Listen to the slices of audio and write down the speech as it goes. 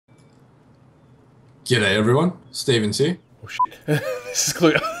G'day everyone, Stevens here. Oh shit. This is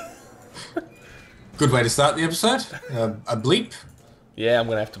clear. Good way to start the episode. A bleep. Yeah, I'm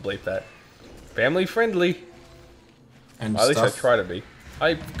gonna have to bleep that. Family friendly. And Well, at least I stuff. try to be.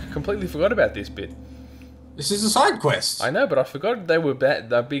 I completely forgot about this bit. This is a side quest. I know, but I forgot they were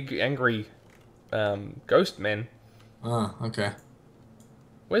the big angry ghost men. Oh, okay.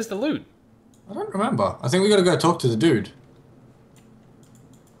 Where's the loot? I don't remember. I think we gotta go talk to the dude.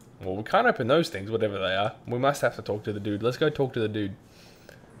 Well, we can't open those things, whatever they are. We must have to talk to the dude. Let's go talk to the dude.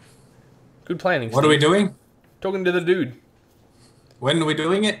 Good planning, What are we doing? Talking to the dude. When are we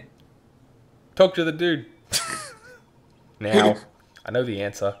doing it? Talk to the dude. Now. I know the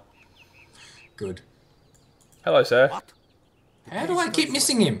answer. Good. Hello, sir. What? How do I keep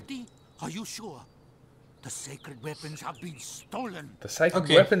missing him? Are you sure? The sacred weapons have been stolen. The sacred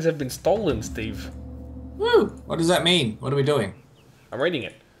Okay. weapons have been stolen, Steve. Woo! What does that mean? What are we doing? I'm reading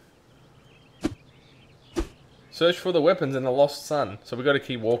it. Search for the weapons in the lost sun. So we got to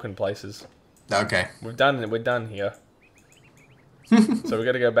keep walking places. Okay. We're done here. So we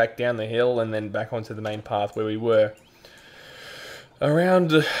got to go back down the hill and then back onto the main path where we were around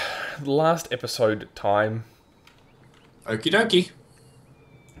the last episode time. Okie dokie.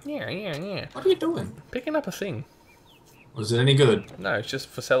 Yeah. What are you doing? Picking up a thing. Was it any good? No, it's just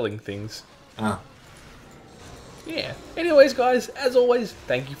for selling things. Ah. Yeah. Anyways, guys, as always,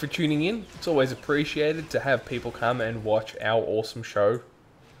 thank you for tuning in. It's always appreciated to have people come and watch our awesome show.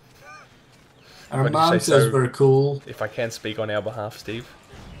 Our What did you mom say, says so? we're cool. If I can speak on our behalf, Steve.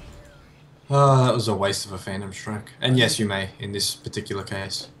 Oh, that was a waste of a Phantom Strike. And yes, you may, in this particular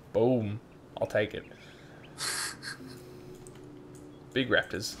case. Boom. I'll take it. Big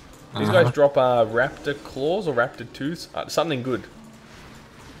raptors. These guys drop raptor claws or raptor tooths. Something good.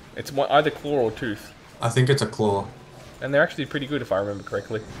 It's either claw or tooth. I think it's a claw. And they're actually pretty good if I remember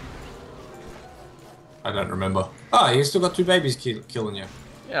correctly. I don't remember. Ah, you still got two babies killing you.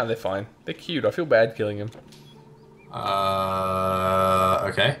 Yeah, they're fine. They're cute. I feel bad killing them.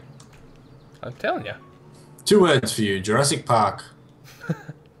 Okay. I'm telling you. 2 words for you, Jurassic Park.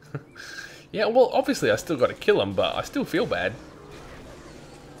 Yeah, well, obviously I still got to kill them, but I still feel bad.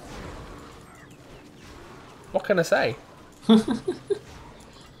 What can I say?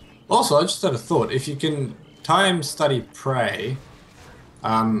 Also, I just had a thought. If you can time study prey,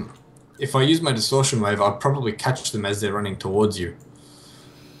 if I use my distortion wave, I'll probably catch them as they're running towards you.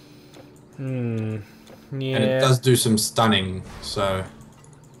 Yeah. And it does do some stunning, so...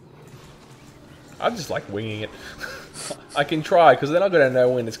 I just like winging it. I can try, because then I've got to know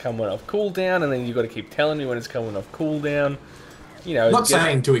when it's coming off cooldown, and then you've got to keep telling me when it's coming off cooldown. You know, I'm not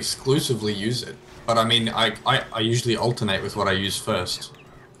saying to exclusively use it, but I mean, I usually alternate with what I use first.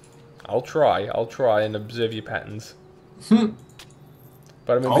 I'll try and observe your patterns. But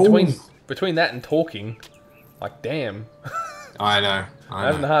I mean, between that and talking, like, damn. I know. I'm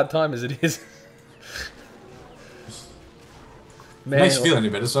having a hard time as it is. Man, Makes you feel any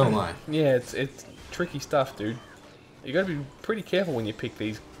better, so am I. yeah, it's tricky stuff, dude. You gotta be pretty careful when you pick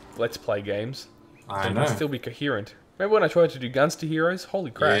these Let's Play games. I They know. can still be coherent. Remember when I tried to do Guns to Heroes?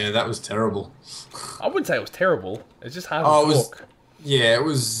 Holy crap. Yeah, that was terrible. I wouldn't say it was terrible. It's just hard Oh, to it was- talk. Yeah, it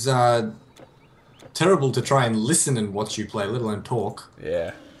was terrible to try and listen and watch you play, let alone talk.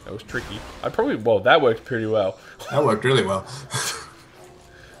 Yeah, it was tricky. That worked pretty well. That worked really well.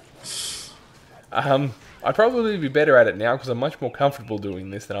 I'd probably be better at it now because I'm much more comfortable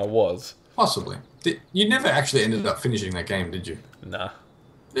doing this than I was. Possibly. You never actually ended up finishing that game, did you? Nah.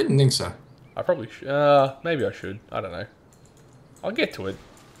 Didn't think so. I probably should. Maybe I should. I don't know. I'll get to it.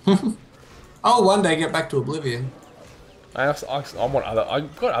 I'll one day get back to Oblivion. I've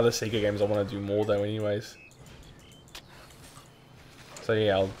got other Sega games I want to do more though anyways. So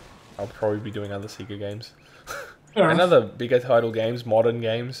yeah, I'll probably be doing other Sega games. Fair And enough. other bigger title games, modern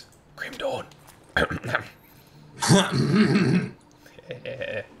games. Grim Dawn.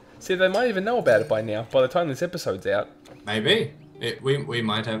 See, they might even know about it by now, by the time this episode's out. Maybe. We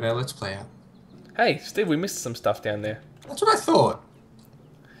might have our Let's Play out. Hey, Steve, we missed some stuff down there. That's what I thought.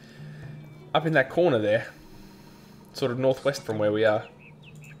 Up in that corner there. Sort of northwest from where we are.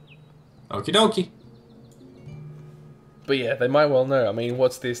 Okie dokie. But yeah, they might well know. I mean,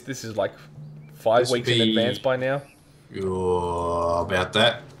 what's this? This is like 5 This weeks would in be- advance by now. Oh, about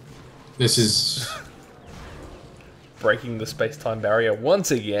that. This is... Breaking the space-time barrier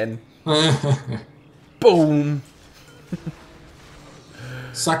once again. Boom!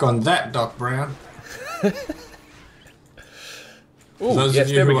 Suck on that, Doc Brown. Ooh, Those yes, of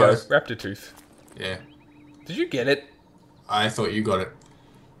you there we who go. are- Raptor tooth. Yeah. Did you get it? I thought you got it.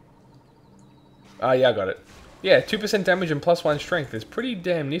 Ah, yeah, I got it. Yeah, 2% damage and +1 strength is pretty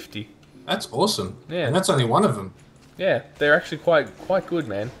damn nifty. That's awesome. Yeah. And that's only one of them. Yeah, they're actually quite good,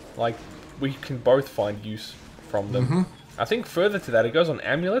 man. Like, we can both find use from them. I think further to that, it goes on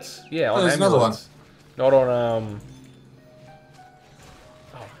amulets. Yeah, on there's amulets. another one. Not on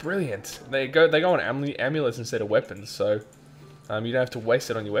Oh, brilliant! They go on amulets instead of weapons, so you don't have to waste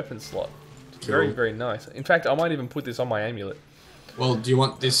it on your weapon slot. It's Cool. very, very nice. In fact, I might even put this on my amulet. Well, do you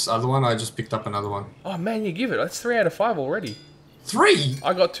want this other one? I just picked up another one. Oh man, you give it. That's 3 out of 5 already. 3?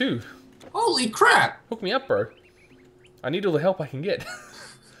 I got 2. Holy crap! Hook me up, bro. I need all the help I can get.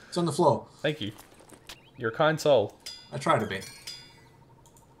 It's on the floor. Thank you. You're a kind soul. I try to be.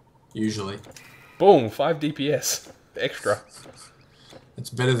 Usually. Boom, 5 DPS. Extra. It's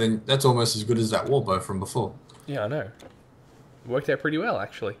better than... That's almost as good as that warbow from before. Yeah, I know. Worked out pretty well,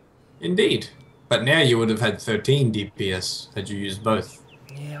 actually. Indeed. But now you would have had 13 DPS had you used both.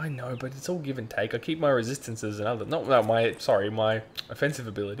 Yeah, I know, but it's all give and take. I keep my resistances and other... my offensive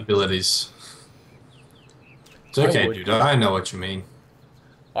ability. Abilities. It's okay, would. dude. I know what you mean.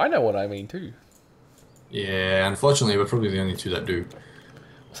 I know what I mean, too. Yeah, unfortunately, we're probably the only two that do.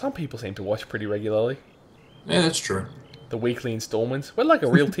 Some people seem to watch pretty regularly. Yeah, that's true. The weekly installments. We're like a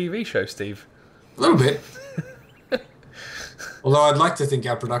real TV show, Steve. A little bit. Although I'd like to think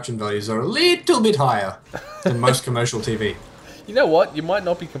our production values are a little bit higher than most commercial TV. You know what? You might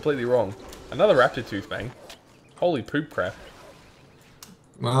not be completely wrong. Another raptor tooth, man. Holy poop crap.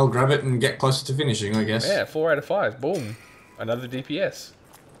 Well, grab it and get closer to finishing, I guess. Yeah, 4 out of 5. Boom. Another DPS.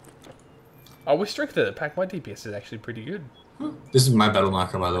 Oh, with strength of the pack, my DPS is actually pretty good. This is my battle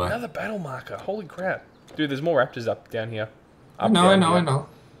marker, by the way. Another battle marker. Holy crap. Dude, there's more raptors up down here. I know.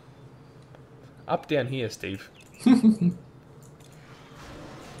 Up down here, Steve.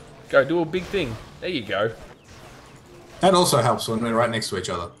 Go, do a big thing. There you go. That also helps when we're right next to each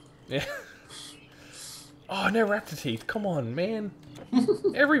other. Yeah. Oh, no raptor teeth. Come on, man.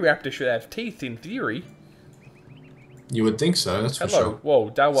 Every raptor should have teeth, in theory. You would think so, that's for Hello. sure. Whoa,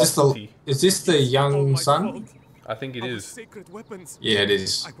 that was Is this the young son? I think it is. Sacred weapons. Yeah, it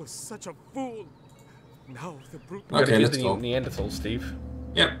is. I was such a fool. Now the brute. You gotta Okay, get let's the go. Neanderthal, Steve.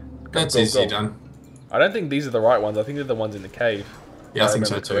 Yep, that's go, easy go. done. I don't think these are the right ones. I think they're the ones in the cave. Yeah, I if think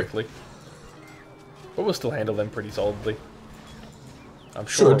so remember too. correctly. But we'll still handle them pretty solidly. I'm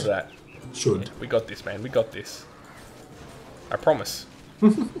sure of Should. that. Should. We got this, man. We got this. I promise.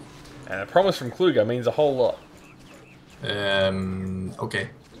 And a promise from Klo0ga means a whole lot. Okay.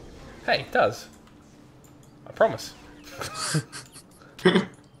 Hey, it does. I promise.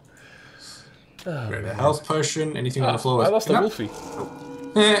 Grab a health potion, anything on the floor. I lost a Nope. Wolfie.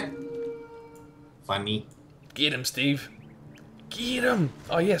 Eh. Funny. Get him, Steve. Get him.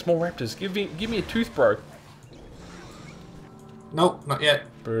 Oh yes, more raptors. Give me a tooth, bro. Nope, not yet.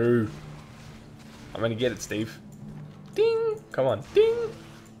 Boo. I'm gonna get it, Steve. Ding. Come on. Ding.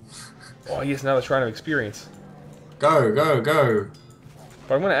 Oh yes, another shrine of experience. Go, go, go.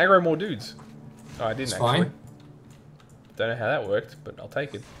 But I'm gonna aggro more dudes. Oh, I didn't It's actually. fine. Don't know how that worked, but I'll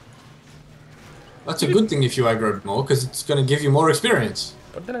take it. That's a good thing if you aggro more, because it's going to give you more experience.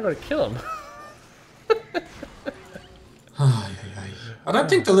 But then I gotta kill him. I don't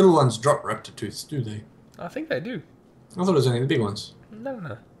think the little ones drop raptor tooths, do they? I think they do. I thought it was only the big ones.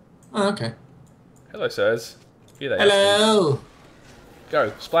 No. Oh, okay. Hello, sirs. Here they are. Hello!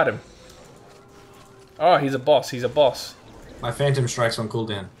 Go, splat him. Oh, he's a boss. He's a boss. My phantom strike's on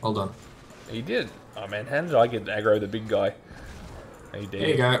cooldown. Hold on. He did. Oh man, how did I get aggro the big guy? He did. There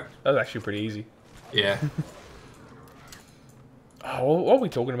you go. That was actually pretty easy. Yeah. Oh, what are we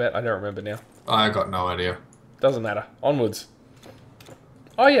talking about? I don't remember now. I got no idea. Doesn't matter. Onwards.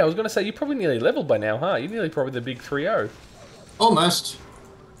 Oh yeah, I was going to say, you're probably nearly leveled by now, huh? You're nearly probably the big 3-0. Almost.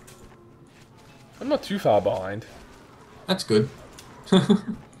 I'm not too far behind. That's good.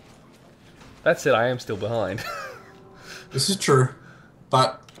 That said, I am still behind. This is true.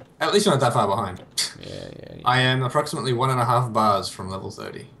 But at least you're not that far behind. Yeah. I am approximately 1.5 bars from level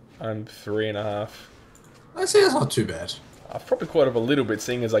 30. I'm 3.5. Let's say that's not too bad. I've probably caught up a little bit,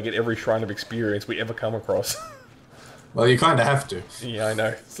 seeing as I get every shrine of experience we ever come across. Well, you kind of have to. Yeah, I know.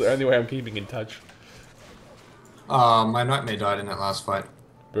 It's the only way I'm keeping in touch. My nightmare died in that last fight.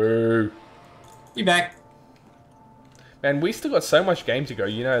 Boo. You back? Man, we still got so much game to go,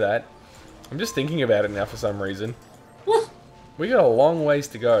 you know that. I'm just thinking about it now for some reason. We got a long ways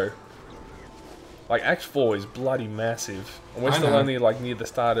to go. Like, Act 4 is bloody massive. And we're I still know. only, like, near the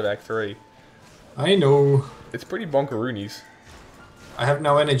start of Act 3. I know. It's pretty bonkeroonies. I have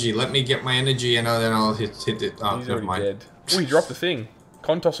no energy. Let me get my energy and then I'll hit it. Oh, He's never already mind. dead. Oh, he dropped the thing.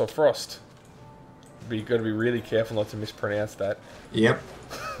 Contos or Frost. But you got to be really careful not to mispronounce that. Yep.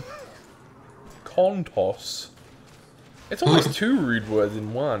 Contos. It's almost two rude words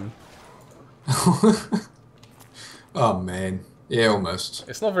in one. Oh man. Yeah, almost.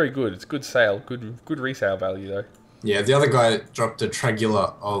 It's not very good. It's good sale. Good resale value though. Yeah, the other guy dropped a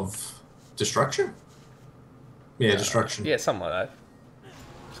Tragula of Destruction? Yeah, Destruction. Yeah, something like that.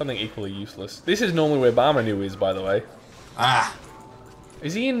 Something equally useless. This is normally where Barmanu is, by the way. Ah!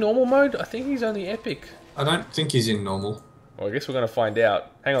 Is he in normal mode? I think he's only epic. I don't think he's in normal. Well, I guess we're going to find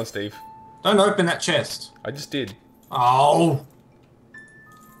out. Hang on, Steve. Don't open that chest. I just did. Oh!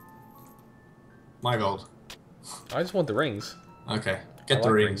 My gold. I just want the rings. Okay, get I the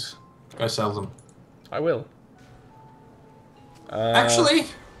like rings. Go sell them. I will. Actually,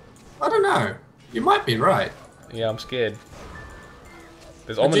 I don't know. You might be right. Yeah, I'm scared.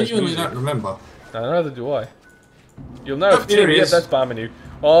 There's I ominous genuinely music. don't remember. No, neither do I. You'll know Oh, if here he yeah, is. that's Barmanu.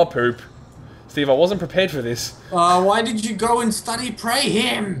 Oh, poop. Steve, I wasn't prepared for this. Why did you go and study pray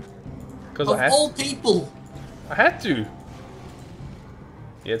him? Because Of all people. I had to.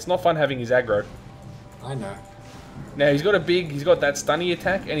 Yeah, it's not fun having his aggro. I know. Now, he's got that stunny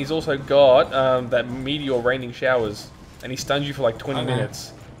attack, and he's also got that meteor raining showers. And he stuns you for like 20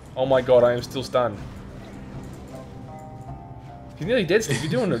 minutes. Oh my god, I am still stunned. He's nearly dead, Steve.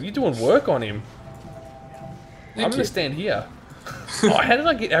 You're doing work on him. I'm gonna stand here. Oh, how did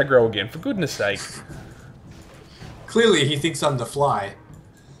I get aggro again? For goodness sake. Clearly, he thinks I'm the fly.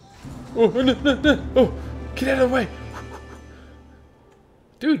 Oh, no. Oh, get out of the way.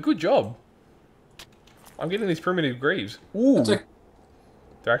 Dude, good job. I'm getting these primitive greaves. Ooh. They're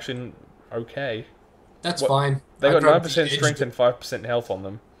actually okay. That's fine. They I got grabbed 9% the strength and 5% health on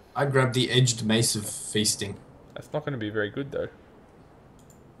them. I grabbed the edged mace of feasting. That's not going to be very good, though.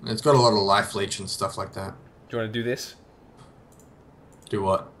 It's got a lot of life leech and stuff like that. Do you want to do this? Do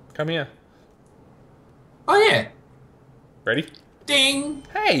what? Come here. Oh yeah. Ready? Ding.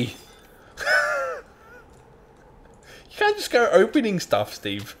 Hey! You can't just go opening stuff,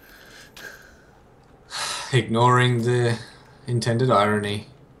 Steve. Ignoring the intended irony.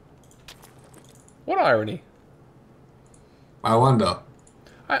 What irony? I wonder.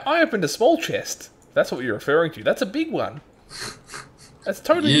 I opened a small chest. That's what you're referring to. That's a big one. That's a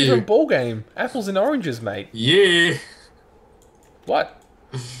totally Yeah. different ball game. Apples and oranges, mate. Yeah. What?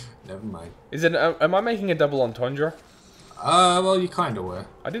 Never mind. Is it? Am I making a double entendre? Well, you kind of were.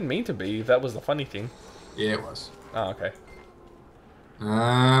 I didn't mean to be. That was the funny thing. Yeah, it was. Oh, okay.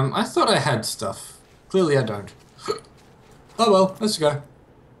 I thought I had stuff. Clearly, I don't. Oh well, let's go.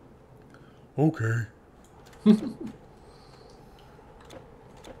 Okay.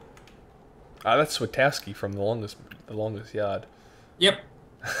 That's Swatowski from the longest yard. Yep.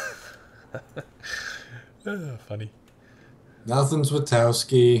 Funny. Nothing's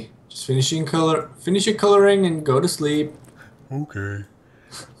Witowski. Just finish your coloring and go to sleep. Okay.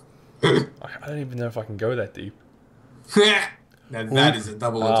 I don't even know if I can go that deep. Now that is a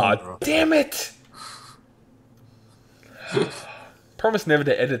double Ah, entendre. damn it! Promise never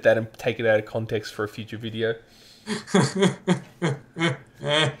to edit that and take it out of context for a future video.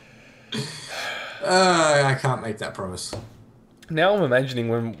 I can't make that promise. Now I'm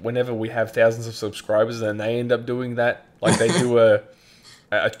imagining whenever we have thousands of subscribers and they end up doing that, like they do a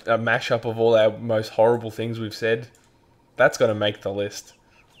mashup of all our most horrible things we've said. That's gonna make the list.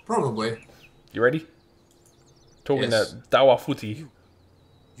 Probably. You ready? Talking Yes. to Dawa Footy.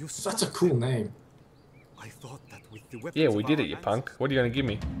 That's a cool name. I thought that with the weapons Yeah, we of did our it, you knights- punk. What are you gonna give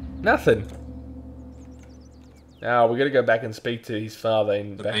me? Nothing. Now we gotta go back and speak to his father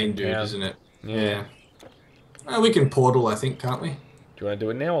in The back main in dude, town. isn't it? Yeah. We can portal, I think, can't we? Do you want to do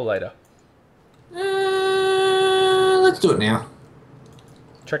it now or later? Let's do it now.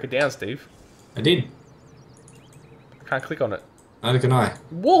 Track it down, Steve. I did. I can't click on it. Neither can I.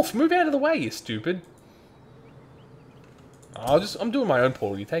 Wolf, move out of the way, you stupid. I'm doing my own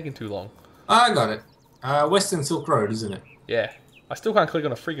portal. You're taking too long. I got it. Western Silk Road, isn't it? Yeah. I still can't click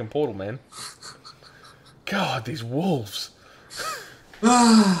on a freaking portal, man. God, these wolves.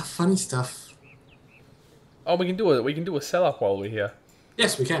 Funny stuff. Oh, we can do a sell up while we're here.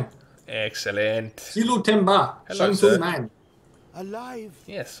 Yes, we can. Excellent. Silo Temba. Hello, Shang sir. Tsung Man. Alive.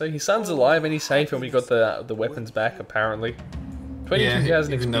 Yes, so his son's alive and he's safe, and we got the weapons back apparently.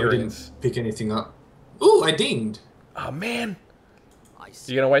 22,000 even though we experience. didn't pick anything up. Ooh, I dinged. Oh man. I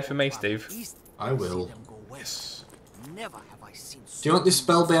You gonna wait for me, Steve? East, I will. see them go west. Never have I seen so Do you want this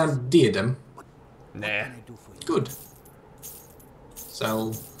spellbound diadem? Nah. can I do for you? Good.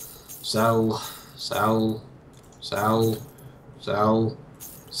 Sell. Sell. Sell. Sell. Sell.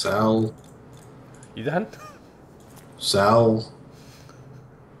 Sell. You done? Sell.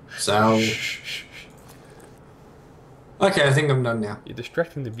 Sell. Okay, I think I'm done now. You're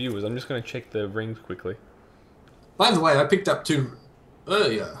distracting the viewers. I'm just gonna check the rings quickly. By the way, I picked up 2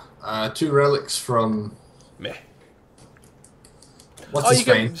 earlier. 2 relics from... Meh. What's Oh, his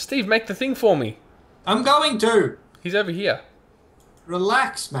you name? go, Steve, make the thing for me. I'm going to! He's over here.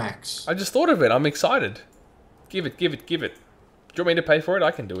 Relax, Max. I just thought of it. I'm excited. Give it, give it, give it. Do you want me to pay for it?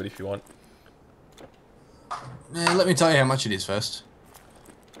 I can do it if you want. Let me tell you how much it is first.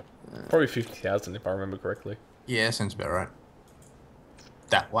 Probably 50,000 if I remember correctly. Yeah, sounds about right.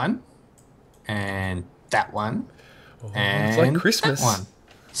 That one. And that one. Oh, And it's like Christmas. that one.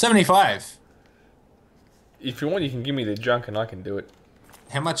 75. If you want, you can give me the junk and I can do it.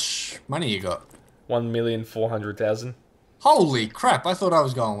 How much money you got? 1,400,000. Holy crap, I thought I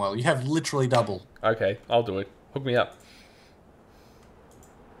was going well. You have literally double. Okay, I'll do it. Hook me up.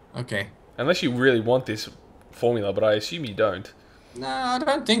 Okay. Unless you really want this formula, but I assume you don't. No, I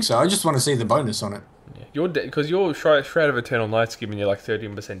don't think so. I just want to see the bonus on it. Yeah. Because your Shroud of Eternal Night's giving you like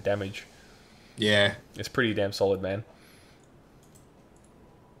 13% damage. Yeah. It's pretty damn solid, man.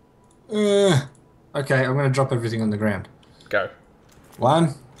 Okay, I'm going to drop everything on the ground. Go.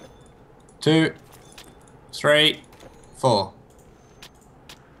 1, 2, 3, 4.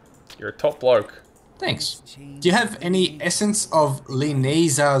 You're a top bloke. Thanks. Do you have any essence of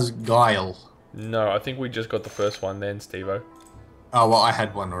Lineza's Guile? No, I think we just got the first one then, Steve-O. Oh, well, I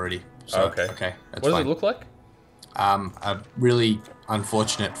had one already. So, Okay. Okay, that's What does fine. it look like? A really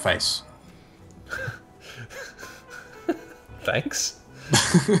unfortunate face. Thanks.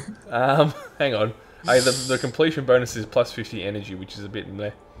 Hang on. Hey, the completion bonus is plus 50 energy, which is a bit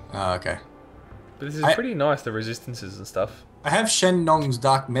meh. Oh, okay. But this is pretty nice, the resistances and stuff. I have Shen Nong's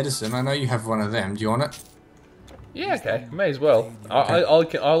Dark Medicine. I know you have one of them. Do you want it? Yeah, okay. May as well. I'll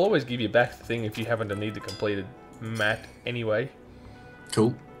always give you back the thing if you happen to need the completed mat anyway.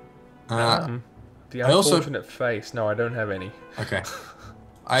 Cool. The I also- unfortunate face. No, I don't have any. Okay.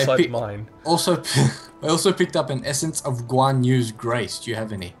 Besides mine. I also picked up an Essence of Guan Yu's Grace. Do you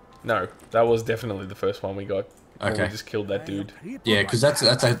have any? No, that was definitely the first one we got. When Okay. we just killed that dude. Yeah, because that's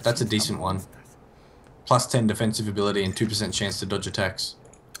a decent one. Plus 10 defensive ability and 2% chance to dodge attacks.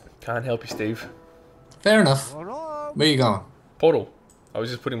 Can't help you, Steve. Fair enough. Where you going? Portal. I was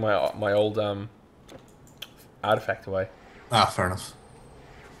just putting my old artifact away. Ah, fair enough.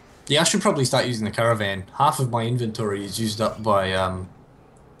 Yeah, I should probably start using the caravan. Half of my inventory is used up by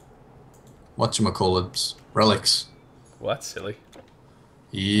whatchamacallits, relics. Well, that's silly.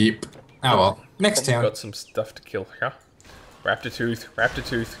 Yep. Oh well. Next Probably town. got some stuff to kill. Yeah. Raptor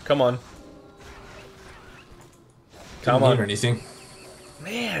tooth. Come on. Come Didn't on. hear anything.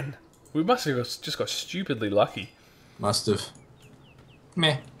 Man, we must have just got stupidly lucky. Must have.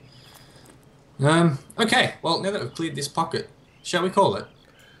 Meh. Okay. Well, now that we've cleared this pocket, shall we call it?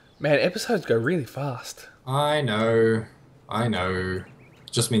 Man, episodes go really fast. I know.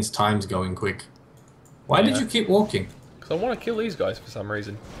 Just means time's going quick. Why did you keep walking? Because I want to kill these guys for some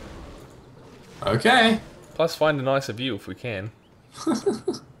reason. Okay. Plus find a nicer view if we can.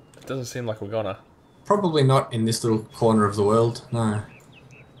 It doesn't seem like we're gonna. Probably not in this little corner of the world. No.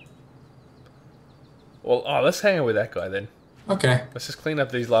 Well, let's hang out with that guy then. Okay. Let's just clean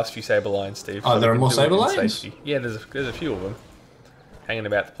up these last few saber lions, Steve. Oh, so there we are can more do it saber in lions? safety. Yeah, there's a few of them hanging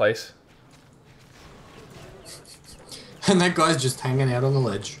about the place. And that guy's just hanging out on the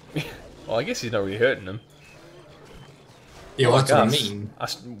ledge. Well, I guess he's not really hurting them. Yeah, well, Like that's what I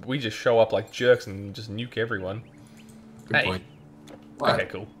us. mean. We just show up like jerks and just nuke everyone. Good Hey. point. What? Okay,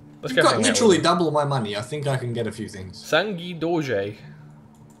 cool. Let's You've go got hang out with literally him. double my money. I think I can get a few things. Sangi Doge.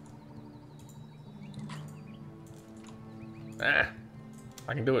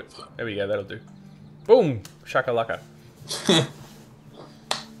 I can do it. There we go, that'll do. Boom! Shakalaka.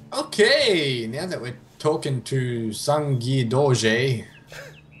 Okay, now that we're talking to Sangi Doge.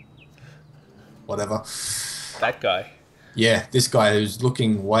 Whatever. That guy. Yeah, this guy who's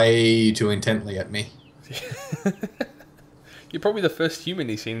looking way too intently at me. You're probably the first human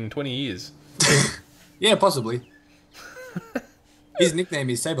he's seen in 20 years. Yeah, possibly. His nickname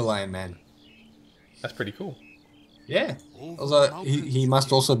is Saber Lion Man. That's pretty cool. Yeah. Although he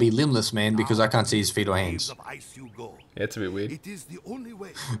must also be limbless man because I can't see his feet or hands. Of ice you go. Yeah, it's a bit weird. It is the only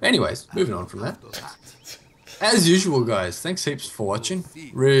way. Anyways, moving on from that. After that, As usual, guys, thanks heaps for watching.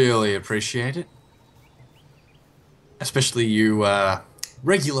 Really appreciate it. Especially you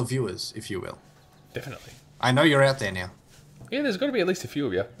regular viewers, if you will. Definitely. I know you're out there now. Yeah, there's got to be at least a few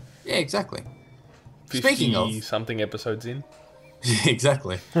of you. Yeah, exactly. 50 Speaking of... something episodes in.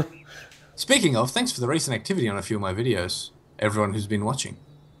 Exactly. Speaking of, thanks for the recent activity on a few of my videos, everyone who's been watching.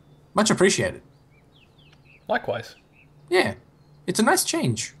 Much appreciated. Likewise. Yeah, it's a nice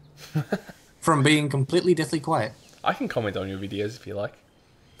change from being completely deathly quiet. I can comment on your videos if you like.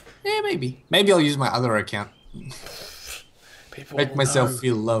 Yeah, maybe. Maybe I'll use my other account. People Make will myself know.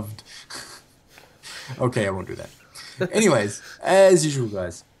 feel loved. Okay, I won't do that. Anyways, as usual,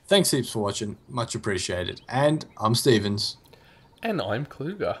 guys, thanks heaps for watching. Much appreciated. And I'm Stevens, And I'm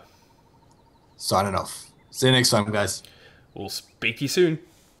Klo0ga. signing off. See you next time, guys. We'll speak to you soon.